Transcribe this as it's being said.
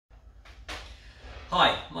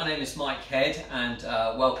Hi, my name is Mike Head and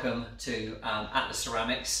welcome to Atlas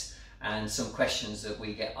Ceramics and some questions that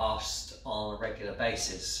we get asked on a regular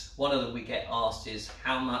basis. One of them we get asked is,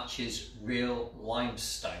 how much is real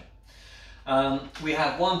limestone? We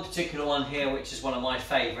have one particular one here which is one of my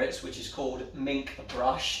favourites, which is called Mink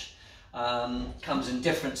Brushed. Comes in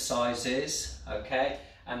different sizes, okay,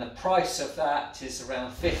 and the price of that is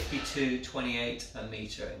around $52.28 a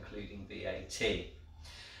metre including VAT.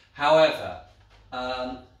 However,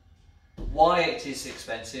 why it is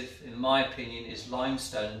expensive, in my opinion, is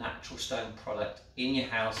limestone, a natural stone product in your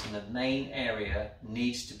house in the main area,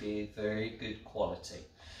 needs to be very good quality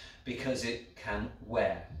because it can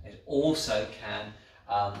wear. It also can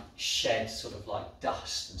shed sort of like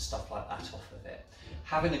dust and stuff like that off of it.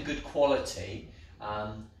 Having a good quality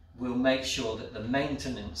will make sure that the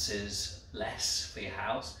maintenance is less for your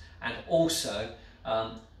house and also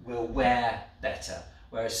will wear better.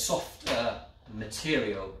 Whereas softer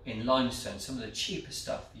material in limestone, some of the cheaper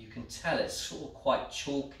stuff, you can tell it's sort of quite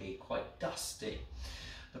chalky, quite dusty.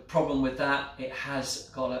 The problem with that, it has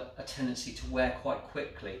got a tendency to wear quite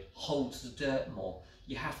quickly, holds the dirt more.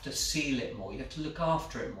 You have to seal it more, you have to look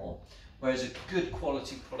after it more. Whereas a good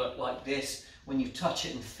quality product like this, when you touch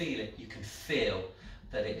it and feel it, you can feel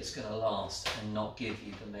that it is going to last and not give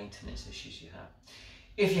you the maintenance issues you have.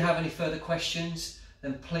 If you have any further questions,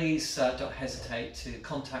 then please don't hesitate to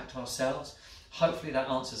contact ourselves. Hopefully that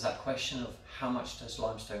answers that question of how much does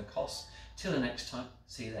limestone cost. Till the next time,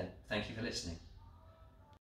 see you then. Thank you for listening.